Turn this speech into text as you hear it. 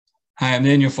Hi, I'm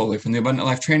Daniel Foley from the Abundant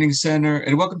Life Training Center,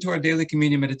 and welcome to our daily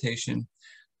communion meditation,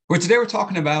 where today we're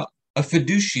talking about a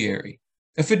fiduciary.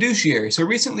 A fiduciary. So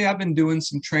recently I've been doing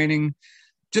some training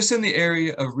just in the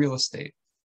area of real estate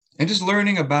and just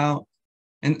learning about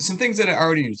and some things that I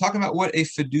already knew, talking about what a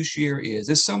fiduciary is.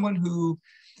 It's someone who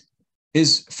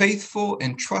is faithful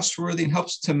and trustworthy and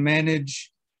helps to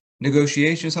manage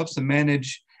negotiations, helps to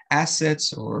manage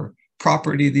assets or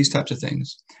property, these types of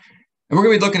things. And we're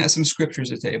going to be looking at some scriptures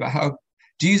today about how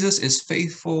Jesus is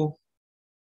faithful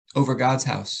over God's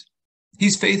house.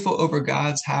 He's faithful over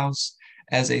God's house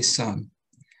as a son.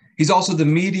 He's also the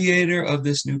mediator of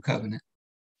this new covenant.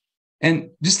 And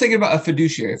just thinking about a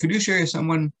fiduciary. A fiduciary is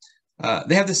someone,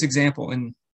 they have this example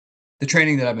in the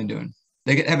training that I've been doing.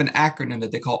 They have an acronym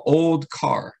that they call OLD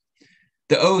CAR.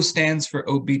 The O stands for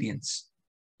obedience.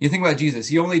 You think about Jesus.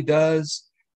 He only does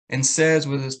and says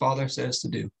what his Father says to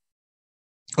do.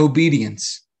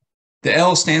 Obedience. The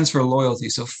L stands for loyalty.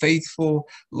 So faithful,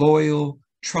 loyal,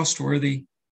 trustworthy.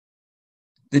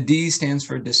 The D stands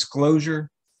for disclosure,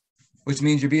 which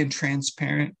means you're being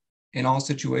transparent in all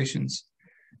situations.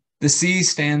 The C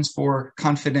stands for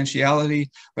confidentiality,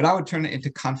 but I would turn it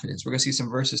into confidence. We're going to see some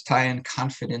verses tie in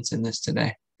confidence in this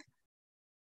today.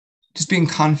 Just being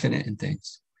confident in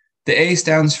things. The A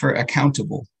stands for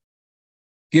accountable.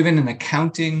 Given an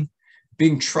accounting,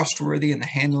 being trustworthy in the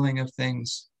handling of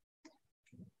things.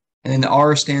 And then the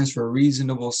R stands for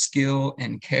reasonable skill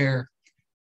and care.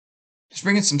 Just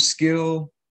bringing some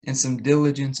skill and some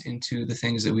diligence into the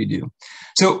things that we do.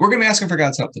 So we're going to be asking for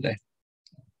God's help today.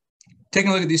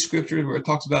 Taking a look at these scriptures where it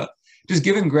talks about just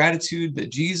giving gratitude that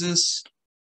Jesus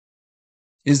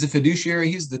is the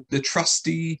fiduciary. He's the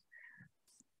trustee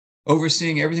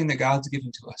overseeing everything that God's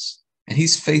given to us. And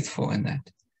he's faithful in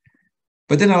that.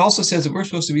 But then it also says that we're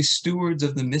supposed to be stewards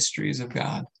of the mysteries of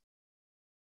God.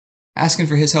 Asking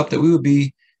for his help that we would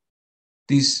be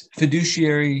these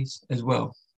fiduciaries as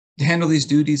well, to handle these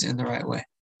duties in the right way.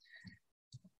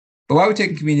 But why are we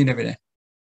taking communion every day?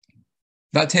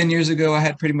 About 10 years ago, I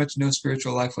had pretty much no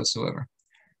spiritual life whatsoever.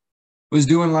 I was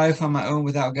doing life on my own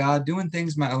without God, doing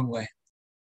things my own way.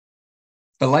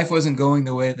 But life wasn't going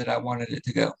the way that I wanted it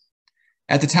to go.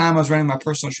 At the time, I was running my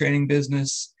personal training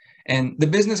business, and the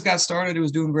business got started. It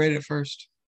was doing great at first.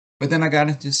 But then I got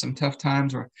into some tough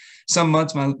times where some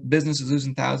months my business was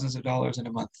losing thousands of dollars in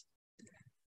a month.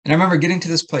 And I remember getting to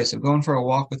this place of going for a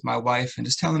walk with my wife and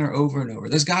just telling her over and over,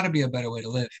 there's got to be a better way to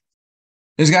live.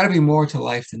 There's got to be more to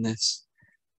life than this.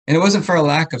 And it wasn't for a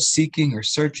lack of seeking or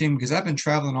searching, because I've been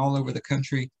traveling all over the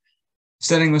country,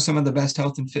 studying with some of the best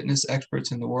health and fitness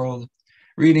experts in the world,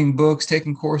 reading books,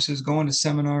 taking courses, going to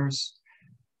seminars.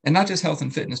 And not just health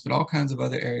and fitness, but all kinds of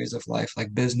other areas of life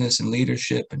like business and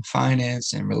leadership and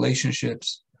finance and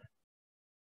relationships.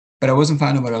 But I wasn't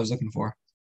finding what I was looking for.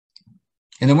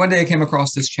 And then one day I came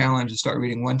across this challenge to start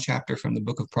reading one chapter from the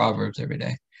book of Proverbs every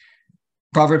day.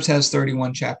 Proverbs has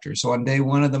 31 chapters. So on day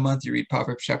 1 of the month, you read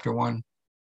Proverbs chapter 1.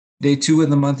 Day 2 of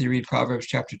the month, you read Proverbs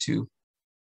chapter 2.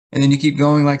 And then you keep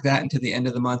going like that until the end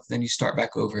of the month, then you start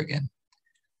back over again.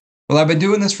 Well, I've been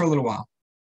doing this for a little while.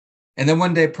 And then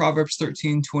one day, Proverbs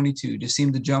 13:22 just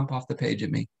seemed to jump off the page at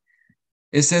me.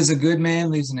 It says, a good man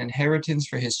leaves an inheritance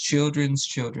for his children's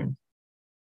children.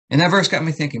 And that verse got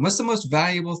me thinking, what's the most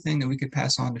valuable thing that we could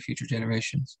pass on to future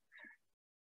generations?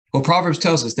 Well, Proverbs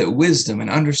tells us that wisdom and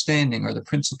understanding are the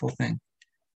principal thing.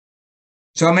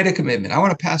 So I made a commitment. I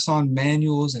want to pass on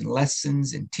manuals and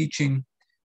lessons and teaching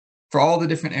for all the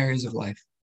different areas of life.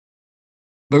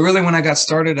 But really, when I got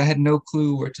started, I had no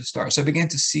clue where to start. So I began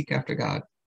to seek after God.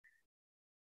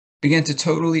 Began to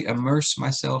totally immerse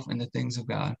myself in the things of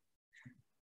God.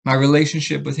 My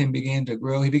relationship with him began to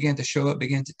grow. He began to show up,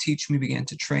 began to teach me, began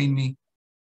to train me.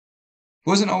 It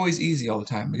wasn't always easy all the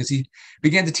time, because he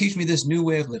began to teach me this new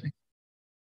way of living,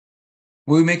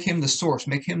 where we make him the source,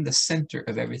 make him the center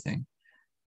of everything.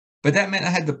 But that meant I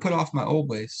had to put off my old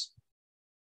ways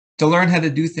to learn how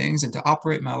to do things and to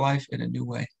operate my life in a new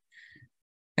way.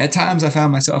 At times, I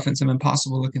found myself in some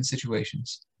impossible-looking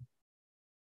situations,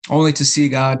 only to see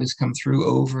God just come through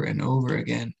over and over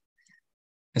again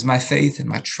as my faith and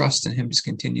my trust in him just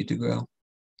continued to grow.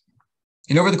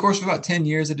 And over the course of about 10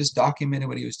 years, I just documented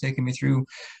what he was taking me through,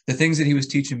 the things that he was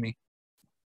teaching me.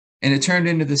 And it turned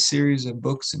into this series of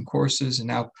books and courses and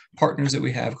now partners that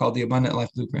we have called the Abundant Life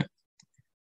Blueprint.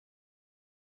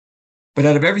 But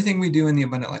out of everything we do in the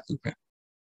Abundant Life Blueprint,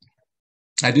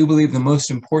 I do believe the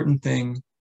most important thing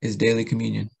is daily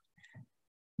communion.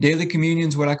 Daily communion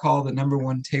is what I call the number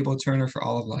one table turner for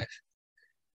all of life.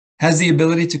 Has the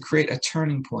ability to create a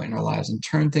turning point in our lives and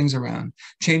turn things around,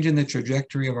 changing the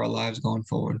trajectory of our lives going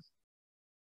forward.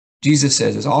 Jesus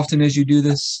says, as often as you do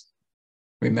this,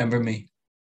 remember me.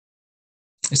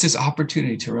 It's this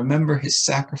opportunity to remember his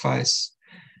sacrifice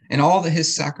and all that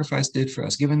his sacrifice did for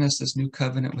us, giving us this new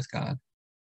covenant with God.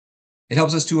 It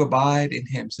helps us to abide in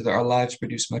him so that our lives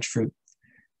produce much fruit.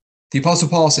 The Apostle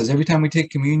Paul says every time we take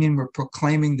communion, we're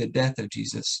proclaiming the death of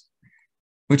Jesus,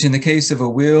 which in the case of a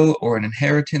will or an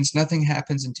inheritance, nothing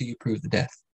happens until you prove the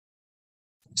death.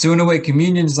 So in a way,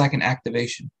 communion is like an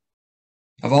activation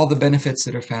of all the benefits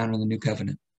that are found in the new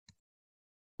covenant.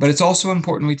 But it's also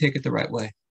important we take it the right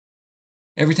way.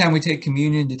 Every time we take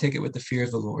communion, to take it with the fear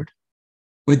of the Lord,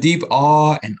 with deep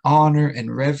awe and honor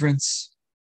and reverence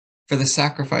for the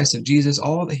sacrifice of Jesus,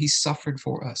 all that he suffered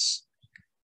for us,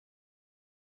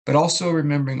 but also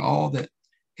remembering all that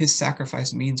his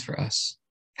sacrifice means for us,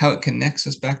 how it connects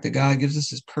us back to God, gives us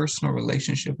this personal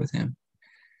relationship with him.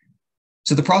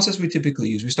 So the process we typically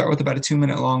use, we start with about a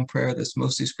 2-minute long prayer that's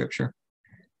mostly scripture,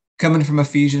 coming from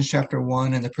Ephesians chapter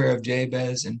 1 and the prayer of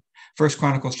Jabez and 1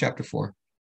 Chronicles chapter 4.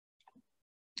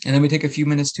 And then we take a few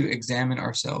minutes to examine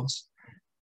ourselves,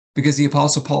 because the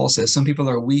Apostle Paul says some people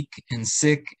are weak and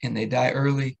sick and they die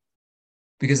early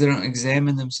because they don't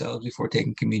examine themselves before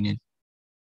taking communion.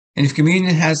 And if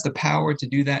communion has the power to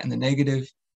do that in the negative,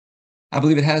 I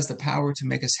believe it has the power to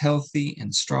make us healthy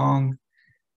and strong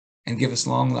and give us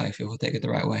long life if we'll take it the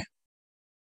right way.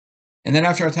 And then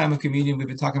after our time of communion, we've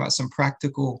been talking about some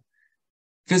practical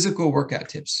physical workout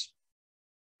tips,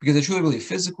 because I truly believe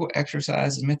physical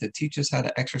exercise is meant to teach us how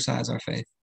to exercise our faith.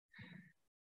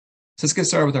 So let's get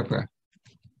started with our prayer.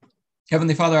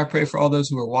 Heavenly Father, I pray for all those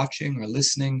who are watching or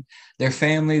listening, their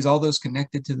families, all those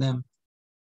connected to them,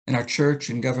 and our church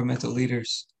and governmental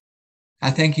leaders.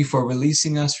 I thank you for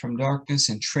releasing us from darkness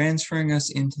and transferring us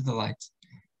into the light,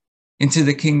 into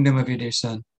the kingdom of your dear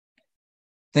Son.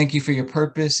 Thank you for your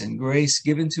purpose and grace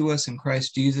given to us in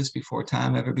Christ Jesus before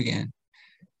time ever began.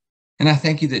 And I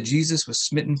thank you that Jesus was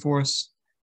smitten for us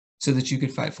so that you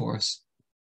could fight for us.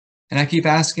 And I keep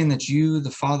asking that you,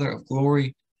 the Father of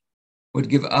glory, would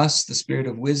give us the spirit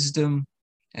of wisdom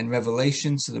and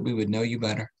revelation so that we would know you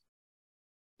better,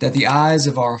 that the eyes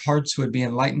of our hearts would be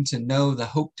enlightened to know the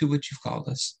hope to which you've called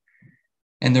us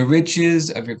and the riches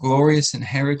of your glorious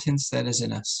inheritance that is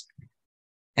in us,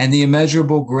 and the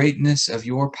immeasurable greatness of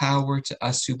your power to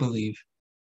us who believe,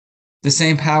 the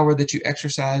same power that you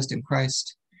exercised in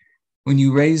Christ when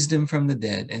you raised him from the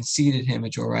dead and seated him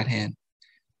at your right hand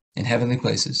in heavenly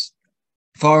places,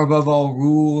 far above all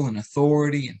rule and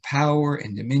authority and power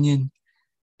and dominion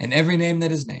and every name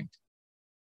that is named,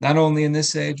 not only in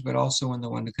this age, but also in the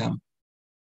one to come.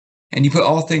 And you put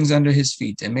all things under his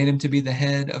feet and made him to be the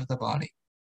head of the body,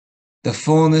 the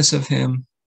fullness of him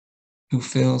who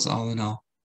fills all in all.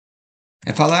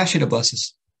 And Father, I ask you to bless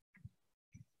us,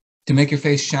 to make your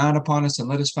face shine upon us and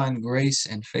let us find grace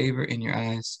and favor in your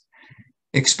eyes.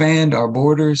 Expand our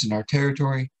borders and our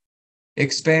territory.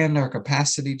 Expand our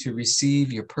capacity to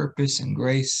receive your purpose and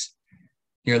grace,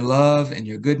 your love and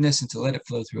your goodness, and to let it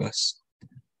flow through us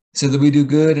so that we do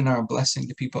good and are a blessing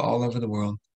to people all over the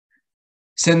world.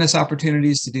 Send us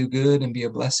opportunities to do good and be a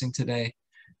blessing today,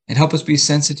 and help us be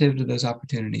sensitive to those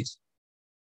opportunities.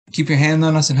 Keep your hand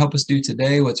on us and help us do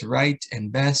today what's right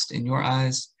and best in your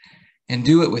eyes, and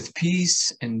do it with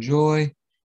peace and joy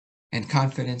and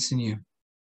confidence in you.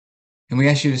 And we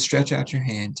ask you to stretch out your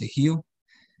hand to heal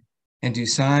and do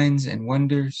signs and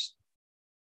wonders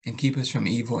and keep us from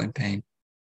evil and pain.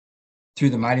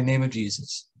 Through the mighty name of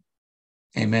Jesus.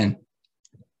 Amen.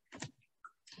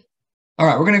 All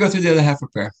right, we're going to go through the other half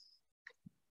of prayer.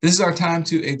 This is our time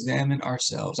to examine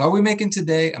ourselves. Are we making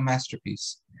today a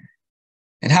masterpiece?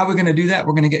 And how are we going to do that?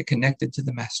 We're going to get connected to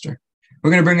the master.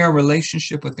 We're going to bring our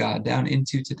relationship with God down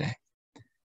into today.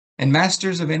 And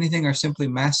masters of anything are simply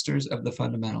masters of the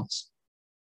fundamentals.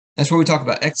 That's where we talk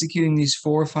about executing these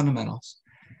 4 fundamentals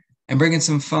and bringing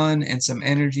some fun and some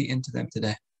energy into them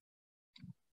today.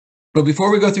 But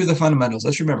before we go through the fundamentals,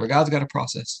 let's remember, God's got a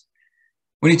process.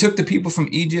 When he took the people from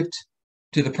Egypt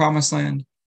to the promised land,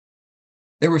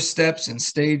 there were steps and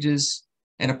stages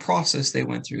and a process they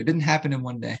went through. It didn't happen in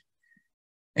one day.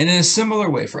 And in a similar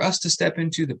way, for us to step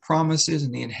into the promises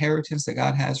and the inheritance that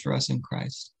God has for us in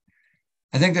Christ,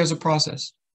 I think there's a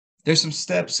process. There's some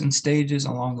steps and stages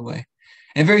along the way.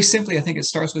 And very simply, I think it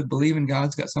starts with believing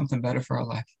God's got something better for our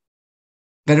life.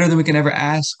 Better than we can ever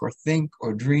ask or think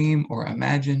or dream or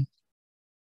imagine.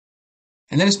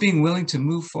 And then it's being willing to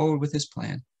move forward with his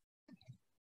plan.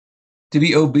 To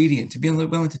be obedient, to be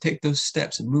willing to take those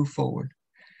steps and move forward.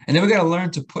 And then we got to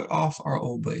learn to put off our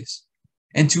old ways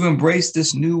and to embrace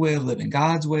this new way of living,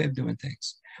 God's way of doing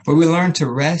things, where we learn to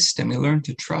rest and we learn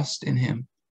to trust in him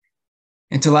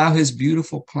and to allow his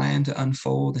beautiful plan to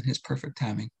unfold in his perfect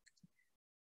timing.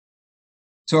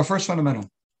 So our first fundamental,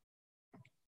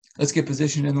 Let's get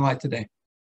positioned in the light today.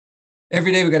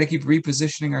 Every day we got to keep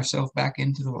repositioning ourselves back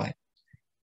into the light.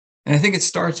 And I think it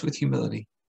starts with humility,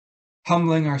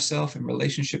 humbling ourselves in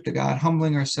relationship to God,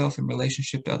 humbling ourselves in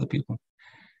relationship to other people.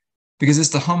 Because it's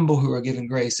the humble who are given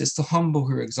grace. It's the humble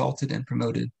who are exalted and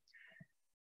promoted.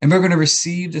 And we're going to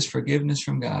receive this forgiveness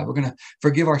from God. We're going to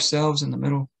forgive ourselves in the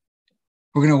middle.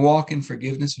 We're going to walk in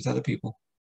forgiveness with other people.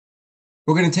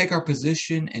 We're going to take our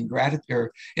position in gratitude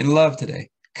or in love today,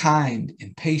 kind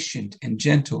and patient and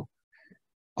gentle,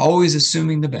 always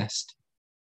assuming the best,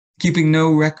 keeping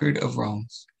no record of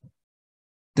wrongs,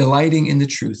 delighting in the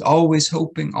truth, always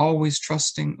hoping, always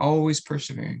trusting, always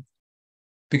persevering,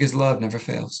 because love never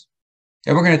fails.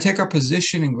 And we're going to take our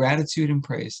position in gratitude and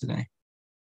praise today.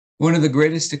 One of the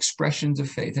greatest expressions of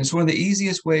faith, and it's one of the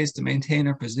easiest ways to maintain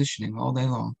our positioning all day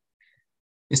long,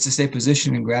 is to stay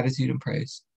positioned in gratitude and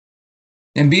praise.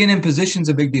 And being in position is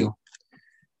a big deal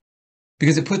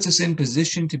because it puts us in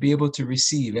position to be able to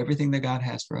receive everything that God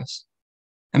has for us.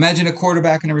 Imagine a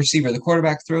quarterback and a receiver. The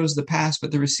quarterback throws the pass,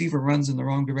 but the receiver runs in the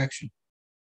wrong direction.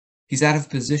 He's out of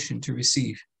position to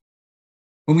receive.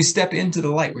 When we step into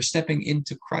the light, we're stepping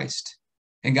into Christ.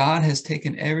 And God has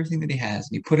taken everything that he has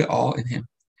and he put it all in him.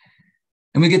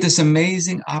 And we get this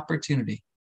amazing opportunity.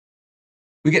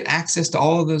 We get access to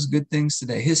all of those good things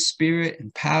today. His spirit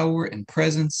and power and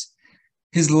presence,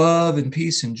 his love and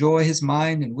peace and joy, his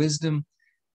mind and wisdom,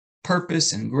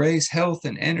 purpose and grace, health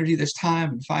and energy. There's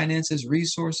time and finances,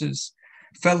 resources,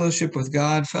 fellowship with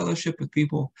God, fellowship with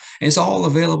people. And it's all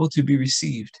available to be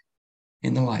received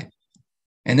in the light.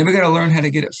 And then we got to learn how to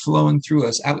get it flowing through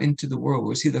us out into the world.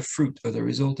 We'll see the fruit or the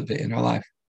result of it in our life.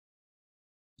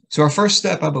 So our first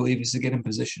step, I believe, is to get in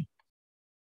position.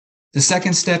 The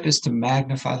second step is to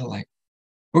magnify the light.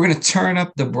 We're going to turn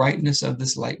up the brightness of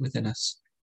this light within us.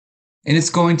 And it's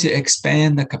going to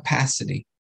expand the capacity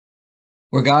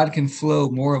where God can flow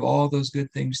more of all those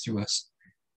good things through us.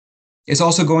 It's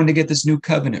also going to get this new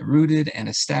covenant rooted and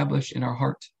established in our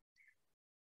heart,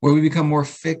 where we become more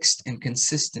fixed and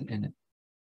consistent in it.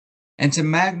 And to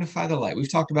magnify the light,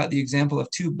 we've talked about the example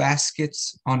of two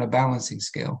baskets on a balancing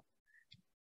scale.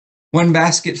 One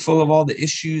basket full of all the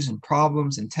issues and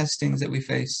problems and testings that we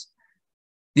face.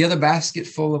 The other basket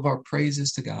full of our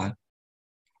praises to God.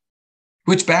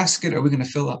 Which basket are we going to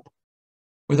fill up?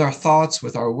 With our thoughts,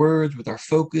 with our words, with our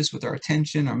focus, with our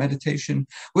attention, our meditation?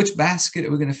 Which basket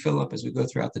are we going to fill up as we go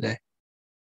throughout the day?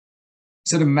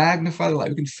 So to magnify the light,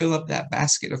 we can fill up that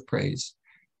basket of praise.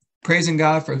 Praising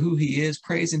God for who he is,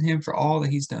 praising him for all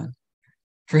that he's done,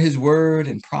 for his word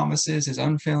and promises, his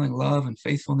unfailing love and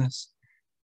faithfulness,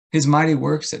 his mighty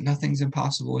works that nothing's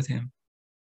impossible with him.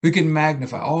 We can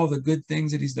magnify all the good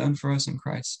things that he's done for us in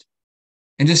Christ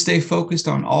and just stay focused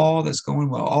on all that's going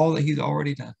well, all that he's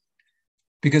already done.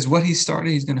 Because what he started,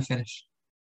 he's going to finish.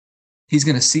 He's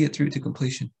going to see it through to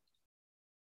completion.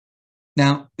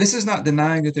 Now, this is not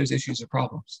denying that there's issues or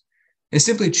problems. It's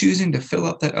simply choosing to fill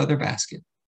up that other basket.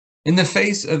 In the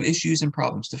face of issues and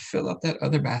problems, to fill up that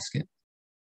other basket.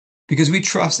 Because we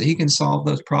trust that he can solve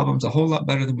those problems a whole lot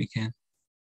better than we can.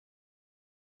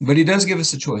 But he does give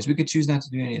us a choice. We could choose not to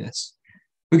do any of this.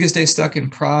 We could stay stuck in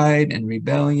pride and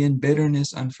rebellion,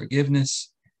 bitterness,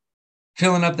 unforgiveness,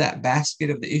 filling up that basket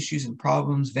of the issues and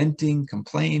problems, venting,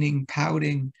 complaining,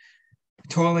 pouting,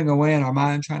 toiling away in our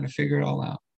mind, trying to figure it all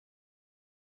out.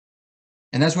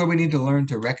 And that's where we need to learn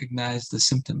to recognize the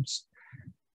symptoms.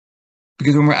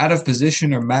 Because when we're out of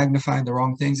position or magnifying the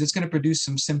wrong things, it's going to produce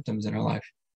some symptoms in our life.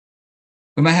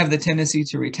 We might have the tendency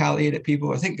to retaliate at people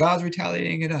or think God's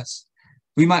retaliating at us.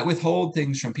 We might withhold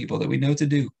things from people that we know to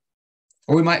do.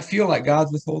 Or we might feel like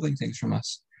God's withholding things from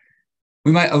us.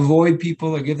 We might avoid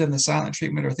people or give them the silent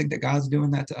treatment or think that God's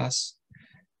doing that to us.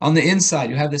 On the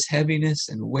inside, you have this heaviness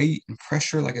and weight and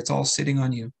pressure like it's all sitting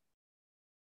on you. You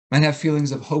might have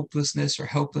feelings of hopelessness or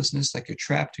helplessness like you're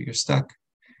trapped or you're stuck.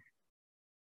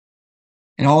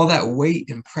 And all that weight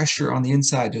and pressure on the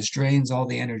inside just drains all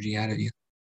the energy out of you.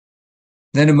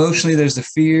 Then emotionally, there's the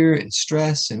fear and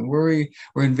stress and worry.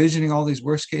 We're envisioning all these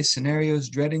worst case scenarios,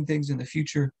 dreading things in the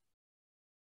future.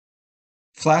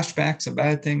 Flashbacks of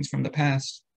bad things from the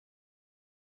past.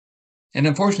 And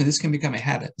unfortunately, this can become a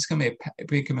habit. This can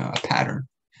become a pattern,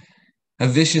 a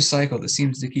vicious cycle that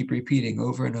seems to keep repeating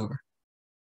over and over.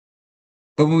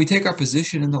 But when we take our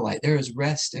position in the light, there is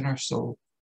rest in our soul.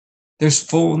 There's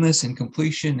fullness and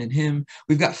completion in him.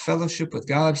 We've got fellowship with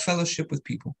God, fellowship with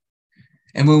people.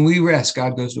 And when we rest,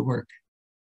 God goes to work.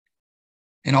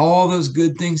 And all those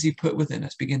good things he put within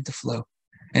us begin to flow.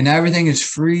 And everything is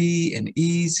free and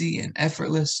easy and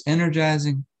effortless,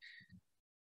 energizing.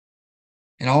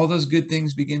 And all those good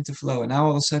things begin to flow. And now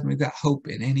all of a sudden we've got hope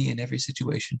in any and every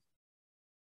situation.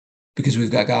 because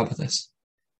we've got God with us.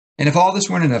 And if all this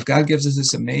weren't enough, God gives us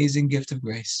this amazing gift of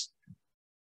grace.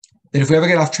 That if we ever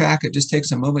get off track, it just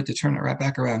takes a moment to turn it right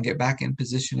back around, get back in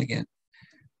position again.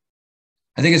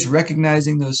 I think it's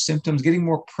recognizing those symptoms, getting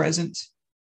more present,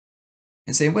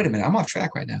 and saying, wait a minute, I'm off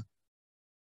track right now.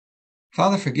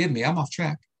 Father, forgive me, I'm off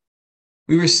track.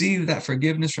 We receive that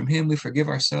forgiveness from him. We forgive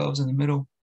ourselves in the middle.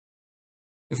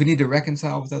 If we need to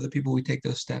reconcile with other people, we take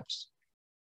those steps.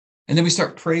 And then we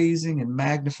start praising and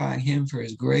magnifying him for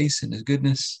his grace and his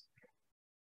goodness.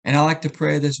 And I like to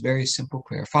pray this very simple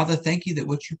prayer. Father, thank you that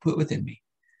what you put within me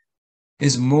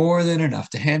is more than enough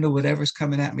to handle whatever's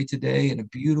coming at me today in a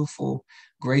beautiful,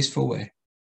 graceful way.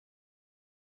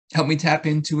 Help me tap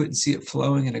into it and see it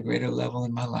flowing at a greater level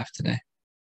in my life today.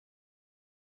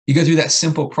 You go through that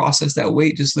simple process, that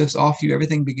weight just lifts off you,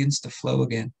 everything begins to flow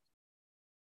again.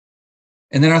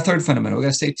 And then our third fundamental, we got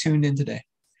to stay tuned in today.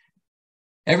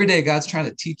 Every day, God's trying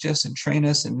to teach us and train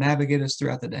us and navigate us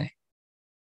throughout the day.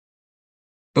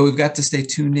 But we've got to stay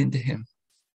tuned into him.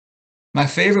 My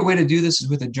favorite way to do this is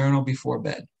with a journal before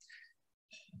bed.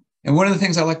 And one of the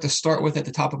things I like to start with at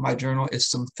the top of my journal is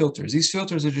some filters. These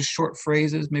filters are just short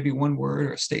phrases, maybe one word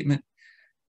or a statement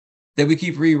that we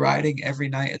keep rewriting every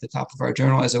night at the top of our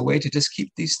journal as a way to just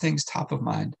keep these things top of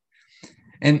mind.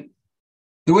 And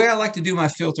the way I like to do my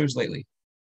filters lately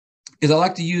is I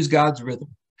like to use God's rhythm.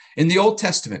 In the Old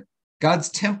Testament, God's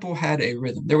temple had a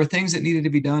rhythm. There were things that needed to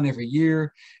be done every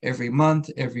year, every month,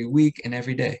 every week, and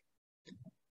every day.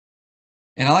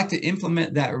 And I like to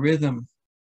implement that rhythm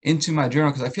into my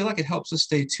journal because I feel like it helps us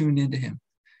stay tuned into him,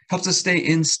 helps us stay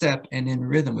in step and in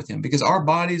rhythm with him because our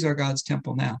bodies are God's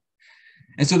temple now.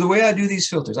 And so the way I do these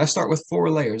filters, I start with 4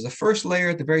 layers. The first layer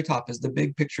at the very top is the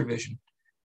big picture vision.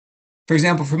 For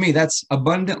example, for me, that's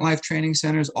abundant life training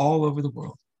centers all over the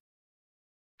world,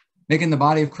 making the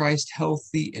body of Christ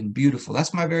healthy and beautiful.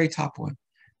 That's my very top one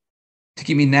to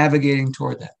keep me navigating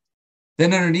toward that.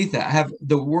 Then underneath that, I have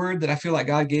the word that I feel like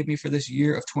God gave me for this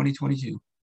year of 2022,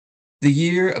 the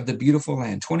year of the beautiful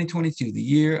land, 2022, the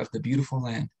year of the beautiful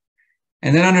land.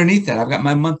 And then underneath that, I've got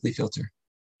my monthly filter,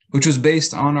 which was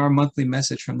based on our monthly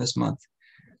message from this month,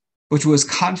 which was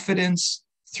confidence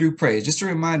through praise. Just a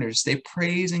reminder to stay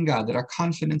praising God, that our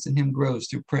confidence in him grows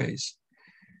through praise.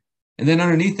 And then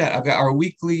underneath that, I've got our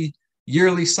weekly,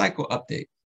 yearly cycle update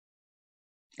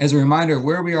as a reminder of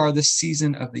where we are this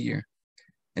season of the year.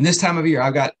 And this time of year,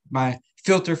 I've got my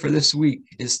filter for this week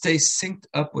is stay synced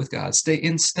up with God, stay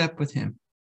in step with him,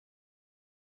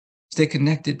 stay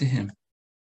connected to him.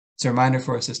 It's a reminder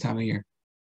for us this time of year.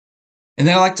 And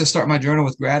then I like to start my journal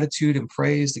with gratitude and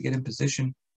praise to get in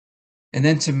position, and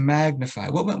then to magnify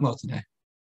what went well today.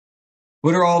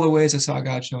 What are all the ways I saw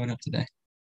God showing up today?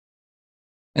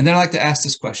 And then I like to ask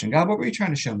this question, God, what were you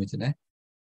trying to show me today?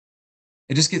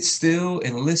 And just get still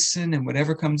and listen, and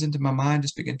whatever comes into my mind,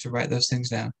 just begin to write those things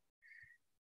down.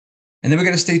 And then we're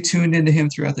going to stay tuned into him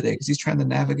throughout the day because he's trying to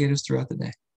navigate us throughout the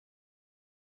day.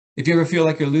 If you ever feel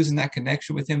like you're losing that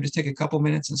connection with him, just take a couple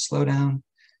minutes and slow down.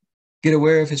 Get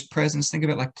aware of his presence. Think of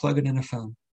it like plugging in a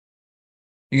phone.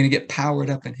 You're going to get powered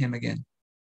up in him again.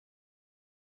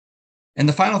 And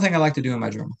the final thing I like to do in my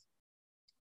journal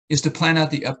is to plan out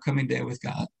the upcoming day with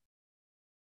God.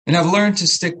 And I've learned to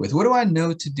stick with, what do I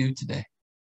know to do today?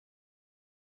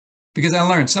 Because I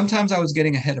learned sometimes I was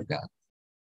getting ahead of God,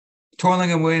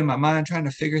 toiling away in my mind, trying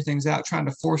to figure things out, trying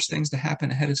to force things to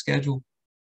happen ahead of schedule.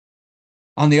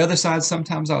 On the other side,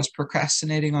 sometimes I was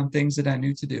procrastinating on things that I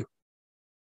knew to do.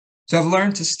 So I've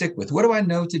learned to stick with, what do I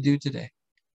know to do today?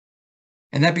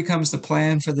 And that becomes the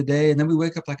plan for the day. And then we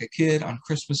wake up like a kid on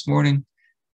Christmas morning,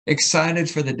 excited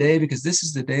for the day because this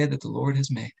is the day that the Lord has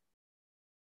made.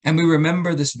 And we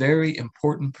remember this very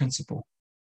important principle,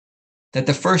 that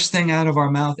the first thing out of our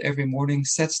mouth every morning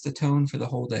sets the tone for the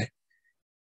whole day.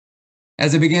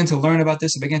 As I began to learn about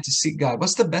this, I began to seek God.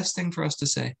 What's the best thing for us to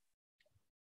say?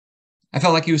 I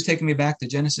felt like he was taking me back to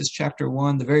Genesis chapter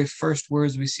 1, the very first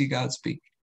words we see God speak.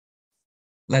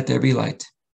 Let there be light.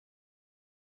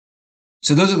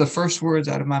 So those are the first words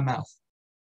out of my mouth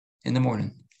in the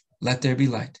morning. Let there be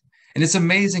light. And it's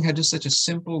amazing how just such a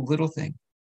simple little thing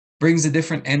brings a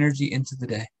different energy into the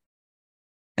day.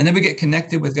 And then we get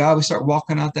connected with God. We start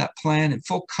walking out that plan in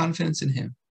full confidence in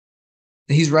him,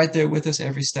 that he's right there with us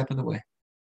every step of the way.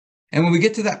 And when we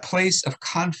get to that place of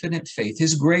confident faith,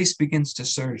 his grace begins to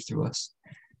surge through us.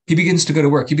 He begins to go to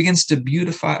work. He begins to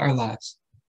beautify our lives.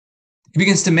 He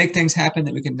begins to make things happen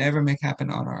that we can never make happen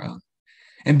on our own.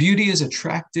 And beauty is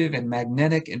attractive and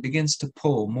magnetic and begins to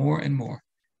pull more and more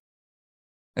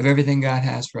of everything God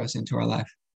has for us into our life.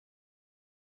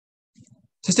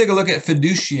 Let's take a look at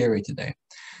fiduciary today.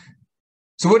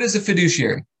 So what is a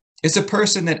fiduciary? It's a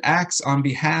person that acts on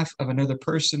behalf of another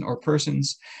person or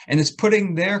persons and is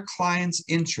putting their client's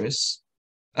interests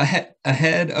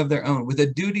ahead of their own with a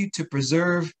duty to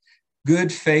preserve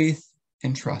good faith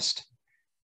and trust.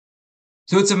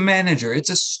 So it's a manager, it's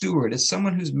a steward, it's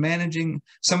someone who's managing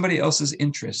somebody else's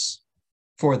interests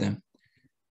for them.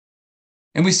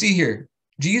 And we see here,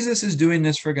 Jesus is doing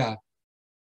this for God.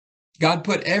 God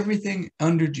put everything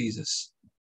under Jesus.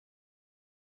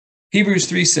 Hebrews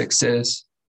 3:6 says,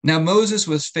 now Moses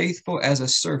was faithful as a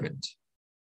servant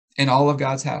in all of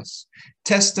God's house,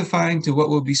 testifying to what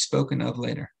will be spoken of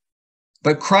later.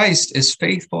 But Christ is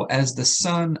faithful as the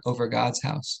son over God's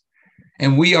house,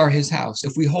 and we are his house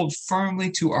if we hold firmly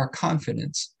to our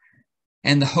confidence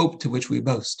and the hope to which we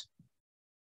boast.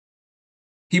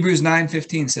 Hebrews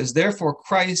 9:15 says, therefore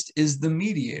Christ is the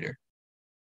mediator.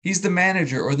 He's the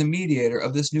manager or the mediator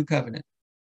of this new covenant,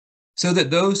 so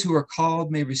that those who are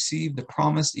called may receive the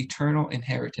promised eternal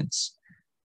inheritance,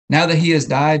 now that he has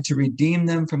died to redeem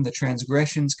them from the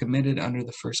transgressions committed under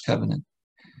the first covenant.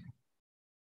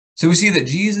 So we see that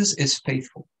Jesus is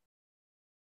faithful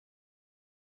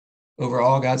over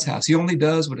all God's house. He only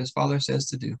does what his Father says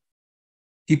to do.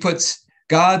 He puts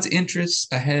God's interests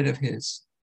ahead of his.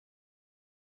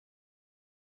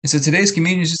 And so today's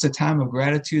communion is just a time of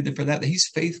gratitude for that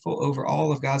he's faithful over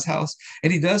all of God's house.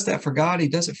 And he does that for God. He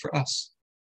does it for us.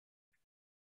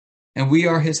 And we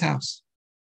are his house.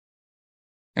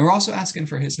 And we're also asking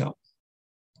for his help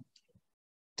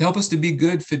to help us to be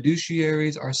good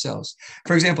fiduciaries ourselves.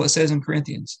 For example, it says in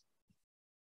Corinthians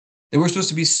that we're supposed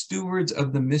to be stewards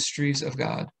of the mysteries of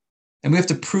God. And we have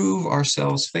to prove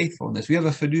ourselves faithful in this. We have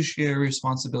a fiduciary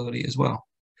responsibility as well.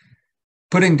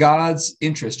 Putting God's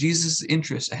interest, Jesus'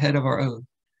 interest ahead of our own,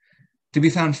 to be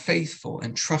found faithful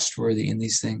and trustworthy in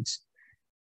these things.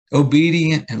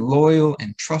 Obedient and loyal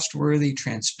and trustworthy,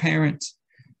 transparent,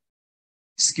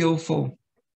 skillful,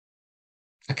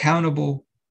 accountable,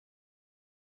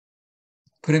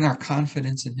 putting our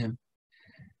confidence in him.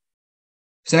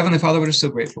 So Heavenly Father, we're just so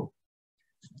grateful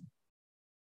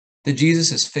that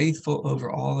Jesus is faithful over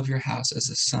all of your house as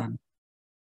a son,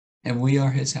 and we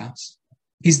are his house.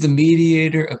 He's the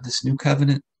mediator of this new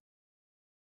covenant.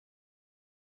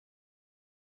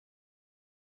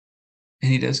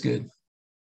 And he does good.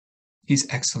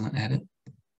 He's excellent at it.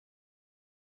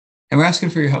 And we're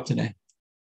asking for your help today,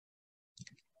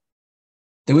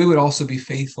 that we would also be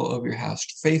faithful over your house,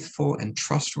 faithful and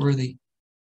trustworthy,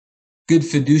 good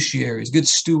fiduciaries, good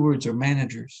stewards or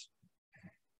managers.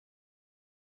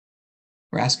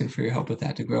 We're asking for your help with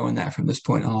that, to grow in that from this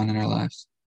point on in our lives.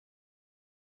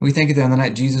 We thank you that on the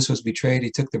night Jesus was betrayed, he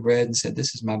took the bread and said,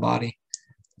 this is my body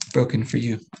broken for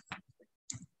you.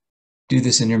 Do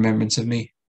this in remembrance of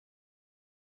me.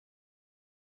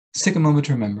 Let's take a moment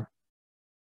to remember.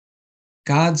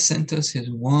 God sent us his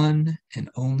one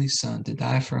and only Son to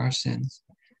die for our sins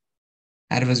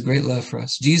out of his great love for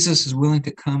us. Jesus is willing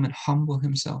to come and humble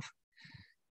himself,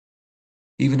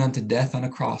 even unto death on a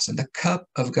cross. And the cup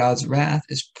of God's wrath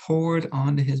is poured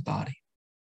onto his body.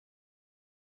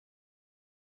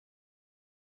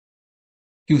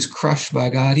 He was crushed by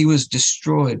God. He was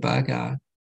destroyed by God.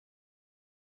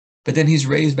 But then he's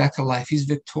raised back to life. He's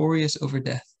victorious over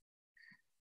death.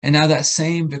 And now that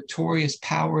same victorious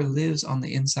power lives on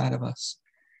the inside of us.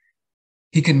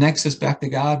 He connects us back to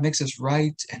God, makes us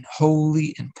right and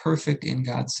holy and perfect in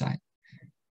God's sight,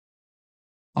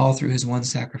 all through his one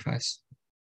sacrifice.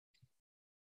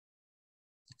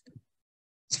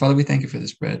 So Father, we thank you for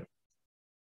this bread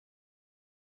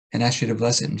and ask you to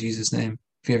bless it in Jesus' name.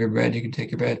 If you have your bread, you can take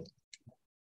your bread.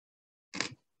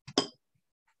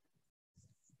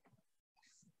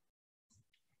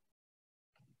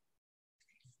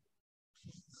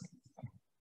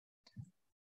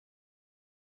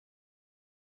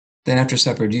 Then after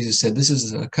supper, Jesus said, this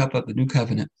is a cup of the new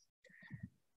covenant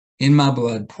in my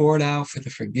blood, poured out for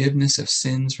the forgiveness of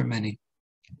sins for many.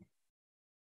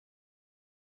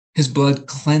 His blood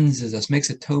cleanses us, makes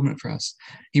atonement for us.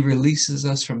 He releases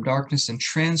us from darkness and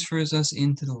transfers us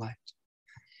into the light,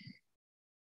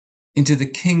 into the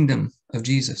kingdom of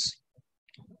Jesus,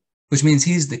 which means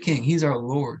he's the king. He's our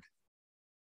Lord,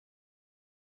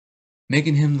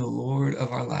 making him the Lord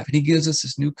of our life. And he gives us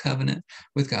this new covenant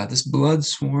with God, this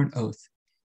blood-sworn oath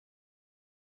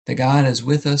that God is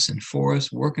with us and for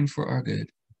us, working for our good.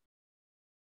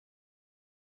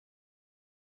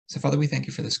 So, Father, we thank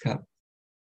you for this cup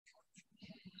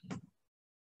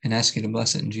and ask you to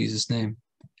bless it in Jesus' name.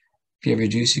 If you have your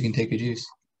juice, you can take your juice.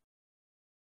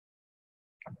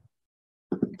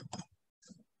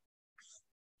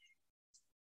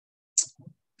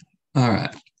 All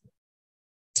right.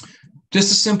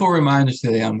 Just a simple reminder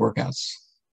today on workouts.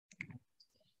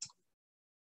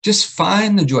 Just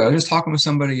find the joy. I was just talking with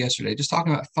somebody yesterday, just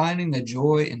talking about finding the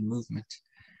joy in movement.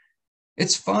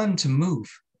 It's fun to move.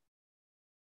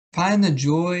 Find the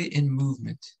joy in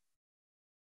movement.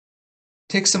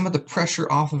 Take some of the pressure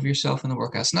off of yourself in the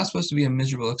workout. It's not supposed to be a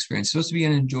miserable experience. It's supposed to be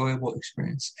an enjoyable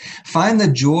experience. Find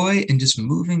the joy in just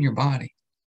moving your body.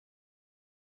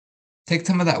 Take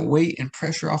some of that weight and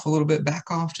pressure off a little bit,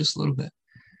 back off just a little bit,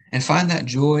 and find that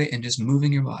joy in just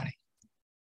moving your body.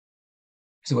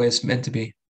 It's the way it's meant to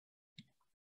be.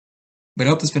 But I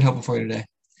hope this has been helpful for you today.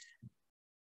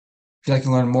 If you'd like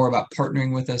to learn more about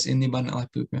partnering with us in the Abundant Life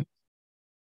Bootcamp,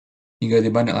 you can go to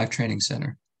the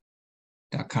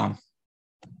AbundantLifeTrainingCenter.com.